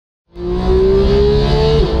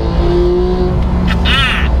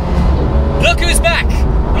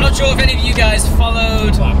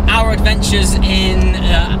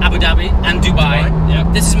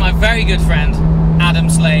my very good friend, Adam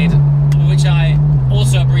Slade, which I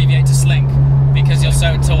also abbreviate to Slink, because you're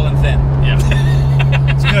so tall and thin. Yeah.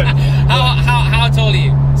 It's good. How tall are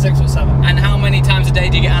you? 6'7". And how many times a day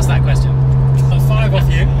do you get asked that question? 5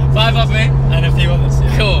 off you. 5 off me? And a few others,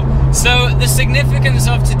 yeah. Cool. So the significance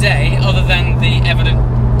of today, other than the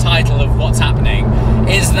evident title of what's happening,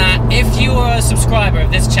 is that if you are a subscriber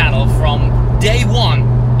of this channel from day one,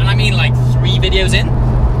 and I mean like 3 videos in,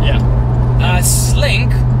 Yeah.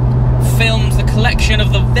 Slink filmed the collection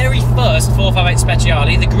of the very first 458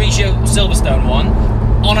 Speciale, the Grigio Silverstone one,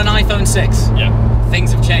 on an iPhone 6. Yeah.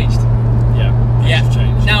 Things have changed. Yeah. Yeah. Things have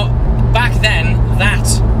changed. Now, back then, that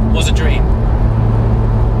was a dream.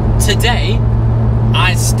 Today,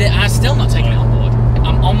 I'm still not taking it on board.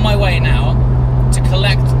 I'm on my way now to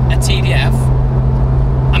collect a TDF.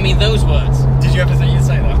 I mean, those words. Did you ever think you'd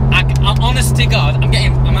say that? Honest to God, I'm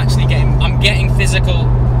getting physical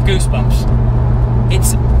goosebumps.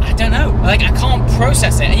 I don't know, like I can't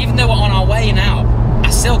process it. Even though we're on our way now, I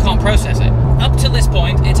still can't process it. Up to this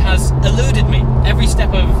point, it has eluded me every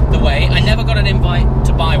step of the way. I never got an invite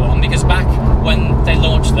to buy one, because back when they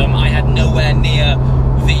launched them, I had nowhere near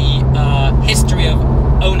the history of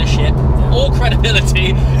ownership or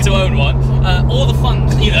credibility to own one, or the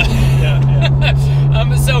funds either.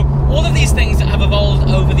 So all of these things have evolved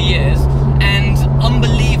over the years, and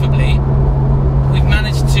unbelievably, we've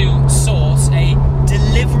managed to source a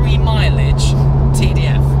delivery mileage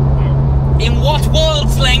TDF. In what world,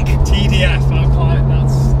 Slink? TDF,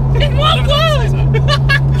 that's... In what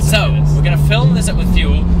world? So, we're going to fill this up with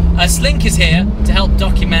fuel. Slink is here to help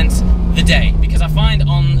document the day, because I find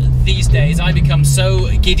on these days I become so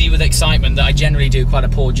giddy with excitement that I generally do quite a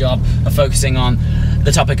poor job of focusing on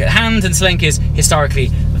the topic at hand, and Slink is historically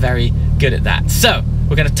very good at that. So,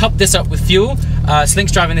 we're going to top this up with fuel.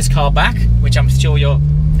 Slink's driving this car back, which I'm sure you're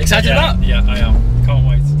excited about. Yeah, I am. Can't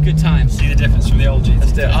wait. Good times. See the difference from the old GT.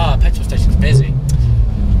 Let's do it. Ah, petrol station's busy.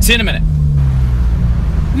 See you in a minute.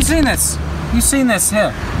 Have you seen this? You've seen this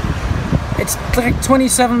here. It's like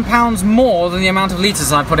 £27 more than the amount of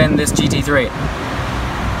litres I put in this GT3.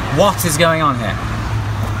 What is going on here?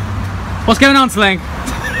 What's going on, Slink?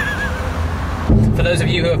 For those of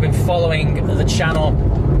you who have been following the channel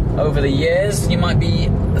over the years, you might be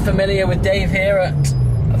familiar with Dave here at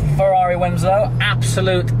Ferrari Winslow.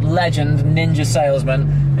 Absolute legend, ninja salesman,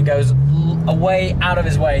 and goes away out of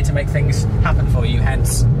his way to make things happen for you,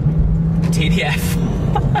 hence TDF.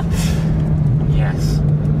 Yes,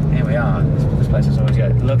 here we are. This place is always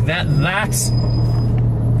good. Look, that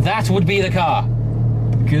would be the car.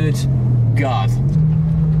 Good God.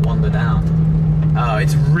 Wander down. Oh,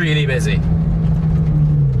 it's really busy.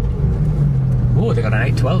 Oh, they got an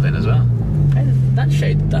 812 in as well. Hey, that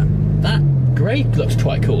shade, that grey looks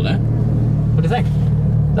quite cool, eh? What do you think?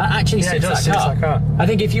 That actually suits that car. I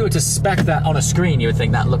think if you were to spec that on a screen, you would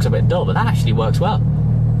think that looks a bit dull, but that actually works well.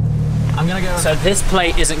 I'm gonna go. So this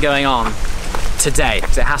plate isn't going on today,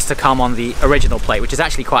 because it has to come on the original plate, which is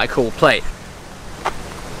actually quite a cool plate.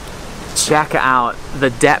 Check out the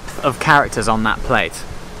depth of characters on that plate.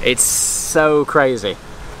 It's so crazy.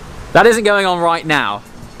 That isn't going on right now,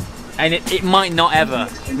 and it might not ever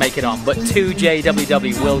make it on, but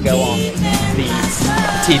 2JWW will go on the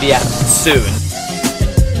TDF soon.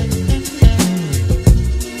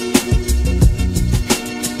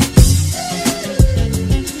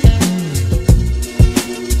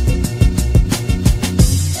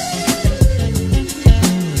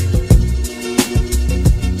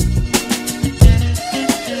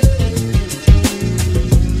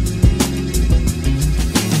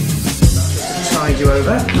 You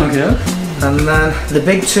over. Okay. And then the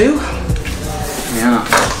big two. Yeah.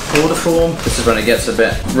 Order form. This is when it gets a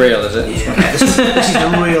bit real, is it? Yeah. This is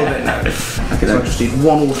the real bit now. Okay, so I just need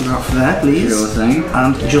one autograph there, please. Sure thing.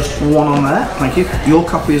 And just one on there. Thank you. Your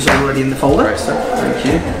copy is already in the folder. Great stuff. Thank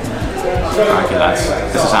you. Crikey, lads.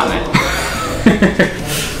 This is happening.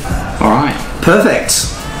 Alright.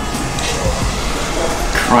 Perfect.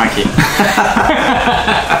 Crikey.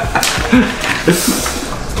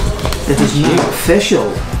 It is now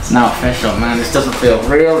official. It's now official, man. This doesn't feel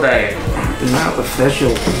real, Dave. It's now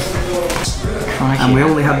official. Crikey. And we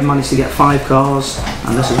only had managed to get 5 cars,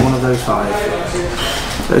 and this is one of those 5.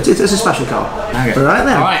 So it's a special car. Okay. Alright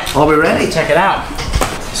then. Alright. Are we ready? Check it out.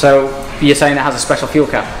 So, you're saying it has a special fuel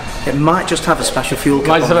cap? It might just have a special fuel cap.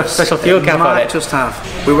 Might just have a special fuel cap on it. Might just have.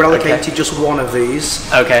 We were allocated just one of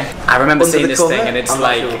these. Okay. I remember Under seeing the this cover, thing, and it's I'm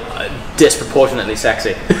like disproportionately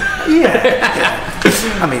sexy. Yeah.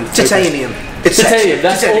 I mean, titanium. It's titanium.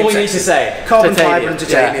 That's all we need to say. Carbon fibre and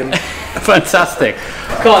titanium. Yeah. Fantastic.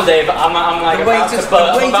 Come on, Dave. I'm like about to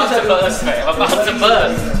burst, mate. I'm about to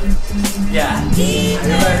burst. Yeah. Are you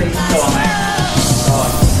ready? Go on, mate.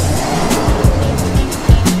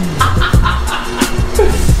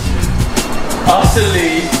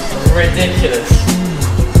 Utterly ridiculous.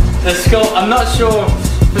 The sculpt, I'm not sure,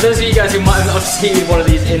 for those of you guys who might have not seen one of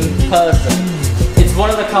these in person, it's one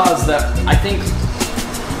of the cars that I think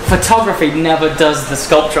photography never does the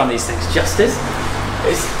sculpture on these things justice.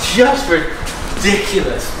 It's just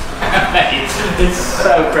ridiculous. It's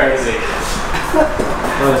so crazy.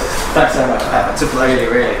 Well, thanks so much. It's a pleasure.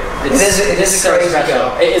 Really. It is a crazy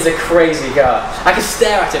car. It is a crazy car. I could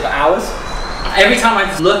stare at it for hours. Every time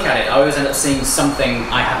I look at it, I always end up seeing something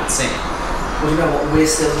I haven't seen. Well, you know what, we're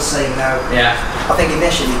still the same now. Yeah. I think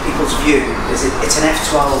initially people's view is it's an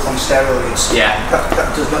F12 on steroids. Yeah.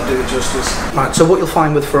 That does not do it justice. Right, so what you'll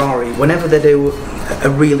find with Ferrari, whenever they do a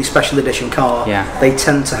really special edition car, yeah, they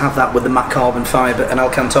tend to have that with the matte carbon fibre and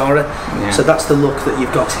Alcantara. Yeah. So that's the look that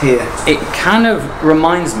you've got here. It kind of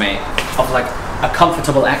reminds me of like a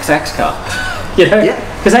comfortable XX car. You know? Yeah.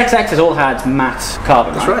 Because XX has all had matte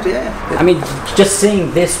carbon. That's right, yeah. I mean, just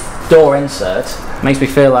seeing this door insert makes me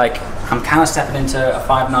feel like I'm kind of stepping into a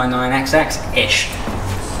 599XX-ish.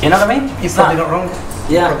 You know what I mean? You're probably not wrong.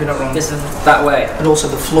 Yeah, probably not wrong. This is that way. And also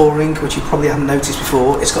the flooring, which you probably haven't noticed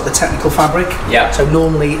before, it's got the technical fabric. Yeah. So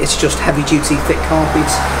normally it's just heavy-duty, thick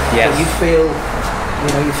carpets. Yeah. But you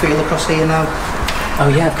feel across here now. Oh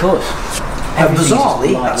yeah, of course.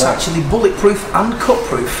 Bizarrely, that's actually bulletproof and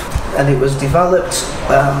cut-proof, and it was developed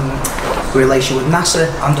in relation with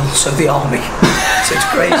NASA and also the Army. So it's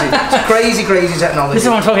crazy. It's crazy technology. This is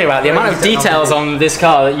what I'm talking about. The amount of details on this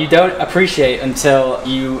car that you don't appreciate until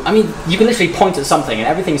you... I mean, you can literally point at something and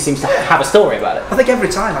everything seems to have a story about it. I think every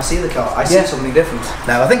time I see the car, I see something different.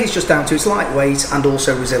 No, I think it's just down to its lightweight and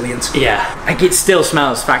also resilient. Yeah. Like it still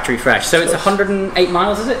smells factory fresh. So it's 108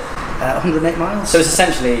 miles, is it? 108 miles. So it's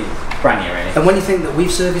essentially brand new, really. And when you think that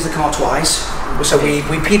we've serviced the car twice, so we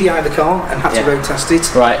PDI'd the car and had to road test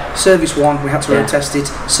it. Right. Service 1, we had to road test it.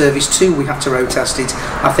 Service 2, we had to road test it.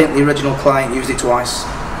 I think the original client used it twice.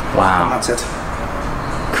 Wow. And that's it.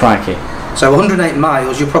 Crikey. So 108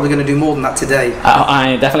 miles, you're probably going to do more than that today.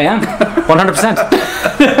 I definitely am. 100%.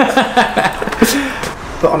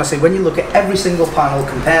 But honestly, when you look at every single panel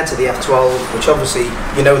compared to the F12, which obviously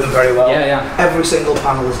you know them very well, every single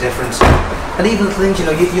panel is different. And even the things, you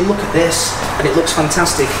look at this and it looks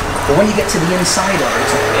fantastic, but when you get to the inside of it,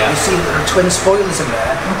 you see that there are twin spoilers in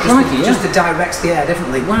there, just to direct the air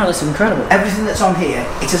differently. Wow, that's incredible. Everything that's on here,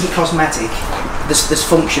 it isn't cosmetic. This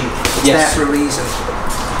function, it's there for a reason.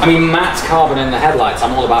 I mean, matte carbon in the headlights,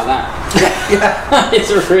 I'm all about that. Yeah.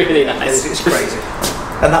 It's really nice. It's crazy.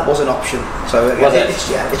 And that was an option. So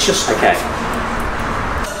it's just okay.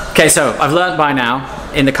 Okay, so I've learned by now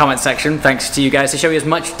in the comment section, thanks to you guys, to show you as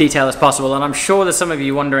much detail as possible, and I'm sure there's some of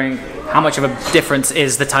you wondering how much of a difference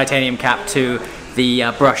is the titanium cap to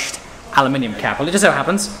the brushed aluminium cap. Well, it just so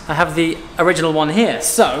happens I have the original one here,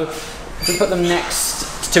 so if we put them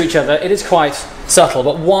next to each other, it is quite subtle,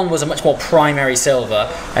 but one was a much more primary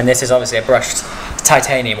silver, and this is obviously a brushed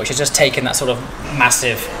titanium, which has just taken that sort of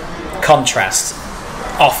massive contrast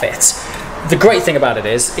off it. The great thing about it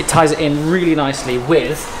is it ties it in really nicely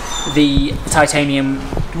with the titanium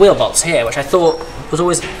wheel bolts here, which I thought was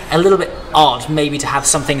always a little bit odd, maybe to have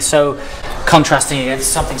something so contrasting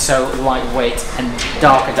against something so lightweight and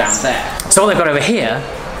darker down there. So what they've got over here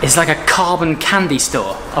is like a carbon candy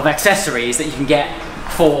store of accessories that you can get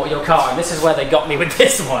for your car, and this is where they got me with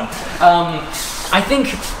this one. I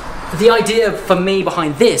think the idea for me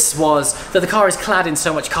behind this was that the car is clad in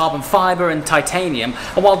so much carbon fibre and titanium,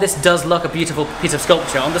 and while this does look a beautiful piece of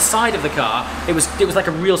sculpture, on the side of the car it was like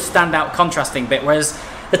a real standout contrasting bit, whereas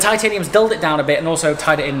the titanium's dulled it down a bit and also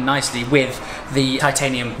tied it in nicely with the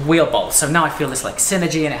titanium wheel bolts. So now I feel this like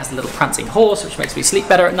synergy, and it has a little prancing horse, which makes me sleep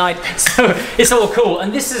better at night. So it's all cool.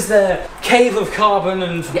 And this is the cave of carbon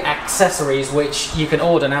and the accessories which you can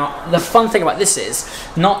order. Now, the fun thing about this is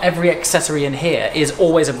not every accessory in here is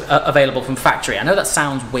always available from factory. I know that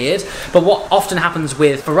sounds weird, but what often happens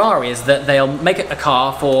with Ferrari is that they'll make a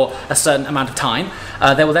car for a certain amount of time.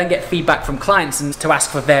 They will then get feedback from clients and to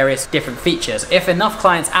ask for various different features. If enough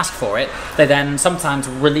clients ask for it, they then sometimes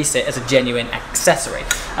release it as a genuine accessory.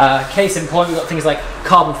 Case in point, we've got things like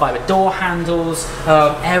carbon fibre door handles,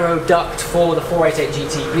 aero duct for the 488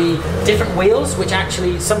 GTB, different wheels, which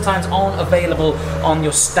actually sometimes aren't available on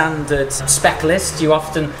your standard spec list. You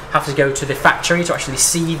often have to go to the factory to actually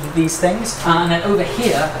see these things. And then over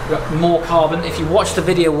here, we've got more carbon. If you watch the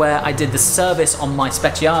video where I did the service on my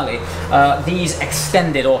Speciale, these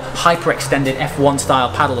extended or hyper extended F1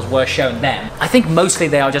 style paddles were shown then. I think mostly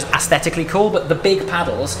they are just aesthetically cool, but the big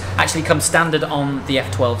paddles actually come standard on the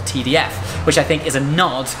F12 TDF, which I think is a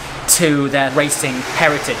nod to their racing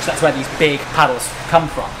heritage. That's where these big paddles come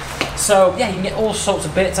from. So yeah, you can get all sorts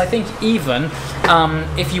of bits. I think even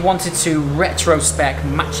if you wanted to retro-spec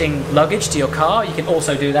matching luggage to your car, you can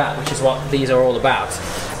also do that, which is what these are all about.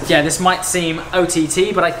 Yeah, this might seem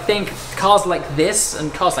OTT, but I think cars like this,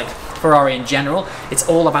 and cars like Ferrari in general, it's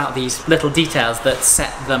all about these little details that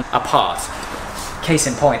set them apart. Case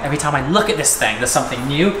in point, every time I look at this thing, there's something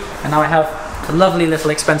new, and now I have a lovely little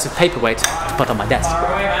expensive paperweight to put on my desk.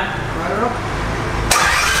 Far away, man. Right up.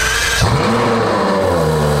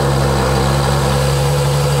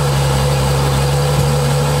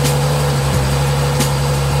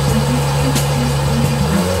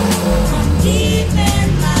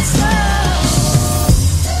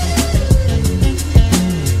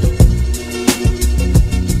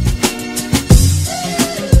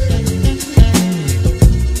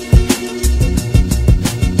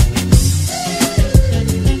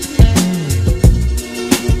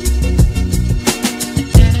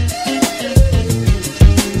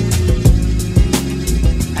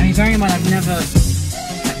 Bearing in mind, I've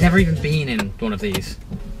never even been in one of these.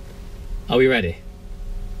 Are we ready?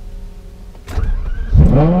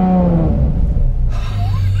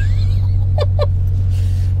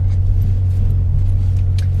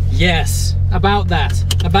 Yes, about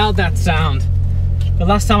that sound. The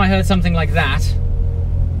last time I heard something like that,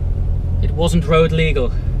 it wasn't road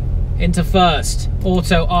legal. Into first,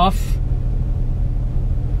 auto off,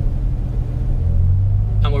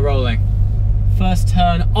 and we're rolling. First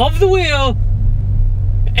turn of the wheel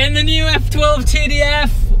in the new F12 TDF.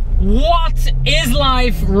 What is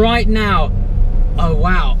life right now? Oh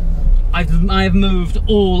wow, I've moved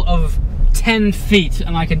all of 10 feet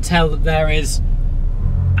and I can tell that there is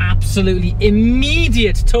absolutely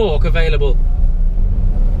immediate torque available.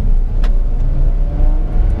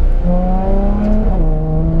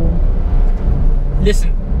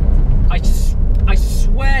 Listen, I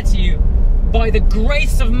swear to you, by the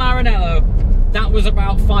grace of Maranello, that was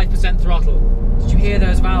about 5% throttle. Did you hear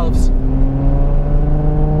those valves?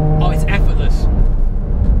 Oh, it's effortless.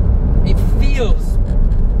 It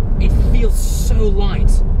feels so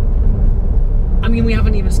light. I mean, we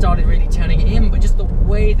haven't even started really turning it in, but just the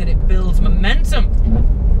way that it builds momentum.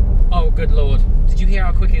 Oh, good Lord. Did you hear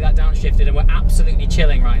how quickly that downshifted? And we're absolutely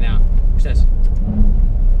chilling right now. Watch this.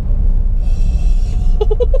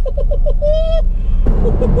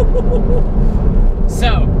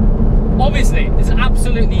 So, obviously, it's an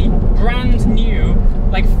absolutely brand new,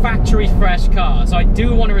 like factory fresh car, so I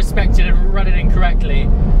do want to respect it and run it in correctly.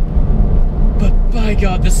 But by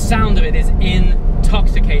God, the sound of it is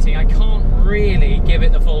intoxicating. I can't really give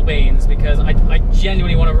it the full beans because I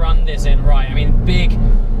genuinely want to run this in right. I mean, big,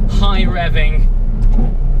 high revving.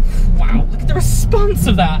 Wow, look at the response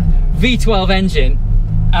of that V12 engine.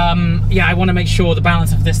 Yeah, I want to make sure the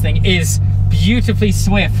balance of this thing is beautifully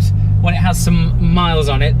swift when it has some miles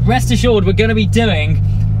on it. Rest assured, we're going to be doing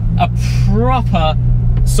a proper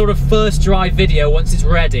sort of first drive video once it's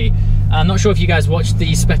ready. I'm not sure if you guys watched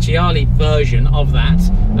the Speciale version of that.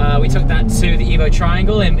 We took that to the Evo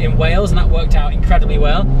Triangle in Wales, and that worked out incredibly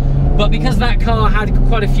well. But because that car had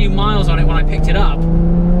quite a few miles on it when I picked it up,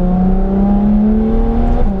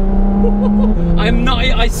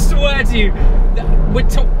 I swear to you, we're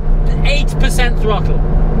 8% throttle,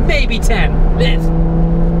 maybe 10.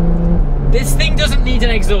 This thing doesn't need an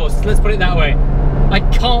exhaust, let's put it that way. I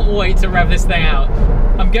can't wait to rev this thing out.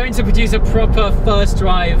 I'm going to produce a proper first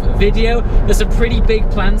drive video. There's some pretty big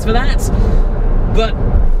plans for that, but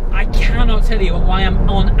I cannot tell you why I'm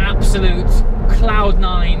on absolute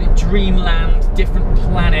Cloud9, dreamland, different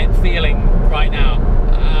planet feeling right now.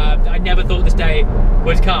 I never thought this day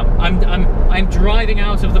would come. I'm driving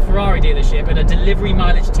out of the Ferrari dealership in a delivery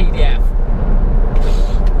mileage TDF.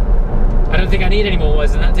 I don't think I need any more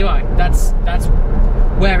words than that, do I? That's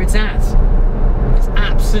where it's at. It's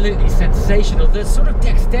absolutely sensational. The sort of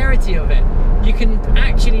dexterity of it. You can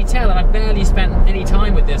actually tell, and I've barely spent any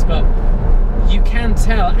time with this, but you can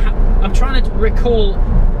tell. I'm trying to recall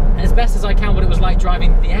as best as I can what it was like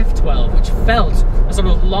driving the F12, which felt a sort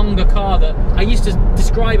of longer car that I used to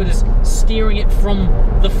describe it as steering it from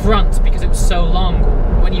the front because it was so long.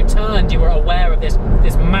 When you turned, you were aware of this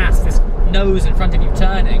mass, this nose in front of you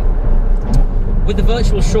turning. With the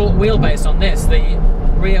virtual short wheelbase on this, the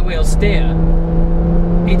rear wheel steer,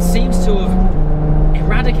 it seems to have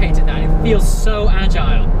eradicated that. It feels so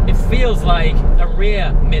agile. It feels like a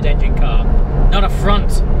rear mid-engine car, not a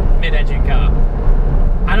front mid-engine car.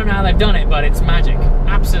 I don't know how they've done it, but it's magic.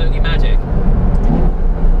 Absolutely magic.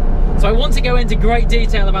 So I want to go into great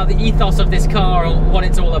detail about the ethos of this car and what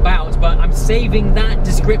it's all about, but I'm saving that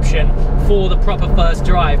description for the proper first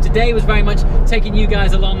drive. Today was very much taking you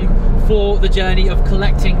guys along for the journey of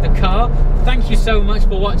collecting the car. Thank you so much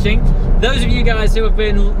for watching. Those of you guys who have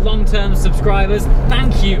been long-term subscribers,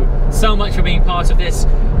 thank you so much for being part of this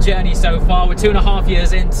journey so far. We're 2.5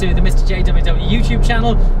 years into the Mr. JWW YouTube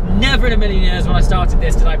channel. Never in a million years when I started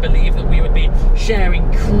this did I believe that we would be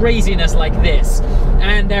sharing craziness like this.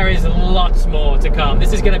 And there is lots more to come.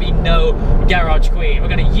 This is going to be no garage queen. We're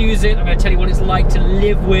going to use it. I'm going to tell you what it's like to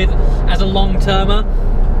live with as a long-termer.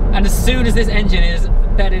 And as soon as this engine is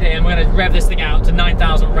bedded in, we're going to rev this thing out to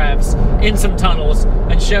 9,000 revs in some tunnels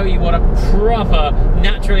and show you what a proper,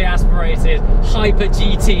 naturally aspirated, hyper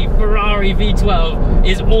GT Ferrari V12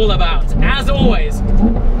 is all about. As always,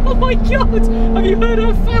 oh my god, have you heard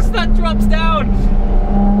how fast that drops down?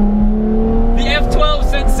 The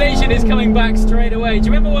F12 sensation is coming back straight away. Do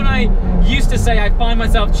you remember when I used to say I find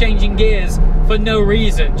myself changing gears for no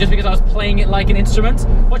reason, just because I was playing it like an instrument?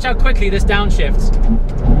 Watch how quickly this downshifts.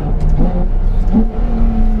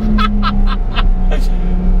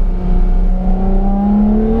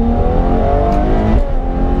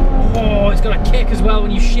 Oh, it's got a kick as well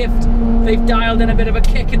when you shift. They've dialed in a bit of a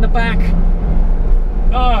kick in the back.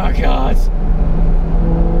 Oh god.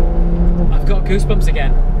 I've got goosebumps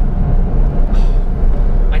again.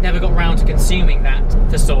 I never got round to consuming that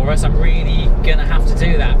thesaurus. I'm really gonna have to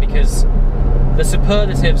do that because the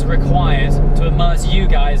superlatives required to immerse you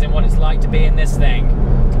guys in what it's like to be in this thing.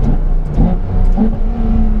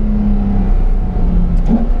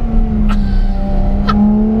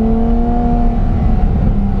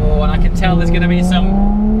 Oh, and I can tell there's gonna be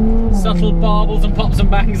some subtle barbles and pops and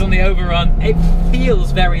bangs on the overrun. It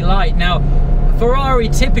feels very light. Now, Ferrari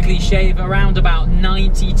typically shave around about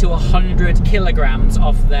 90 to 100 kilograms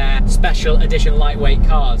off their special edition lightweight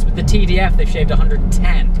cars. With the TDF, they've shaved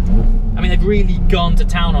 110. I mean, they've really gone to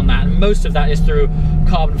town on that, and most of that is through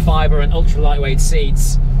carbon fiber and ultra lightweight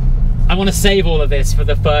seats. I want to save all of this for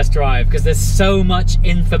the first drive because there's so much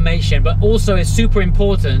information, but also is super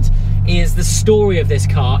important is the story of this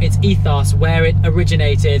car, its ethos, where it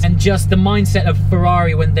originated, and just the mindset of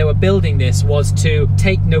Ferrari when they were building this was to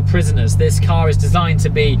take no prisoners. This car is designed to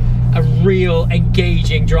be a real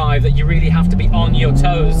engaging drive that you really have to be on your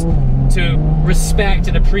toes to respect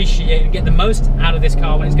and appreciate and get the most out of this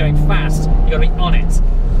car when it's going fast. You got to be on it.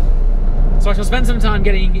 So I shall spend some time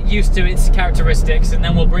getting used to its characteristics, and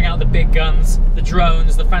then we'll bring out the big guns, the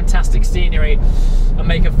drones, the fantastic scenery, and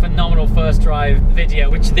make a phenomenal first drive video,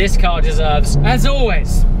 which this car deserves. As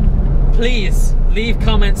always, please leave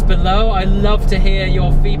comments below. I love to hear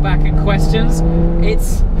your feedback and questions.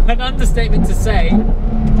 It's an understatement to say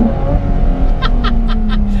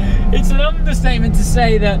it's an understatement to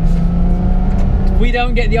say that we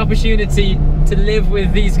don't get the opportunity to live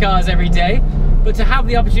with these cars every day, but to have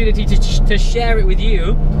the opportunity to share it with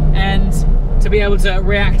you and to be able to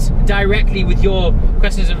react directly with your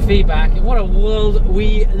questions and feedback. What a world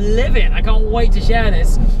we live in. I can't wait to share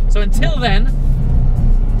this. So until then,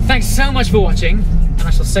 thanks so much for watching, and I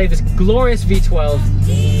shall save this glorious V12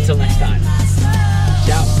 until next time.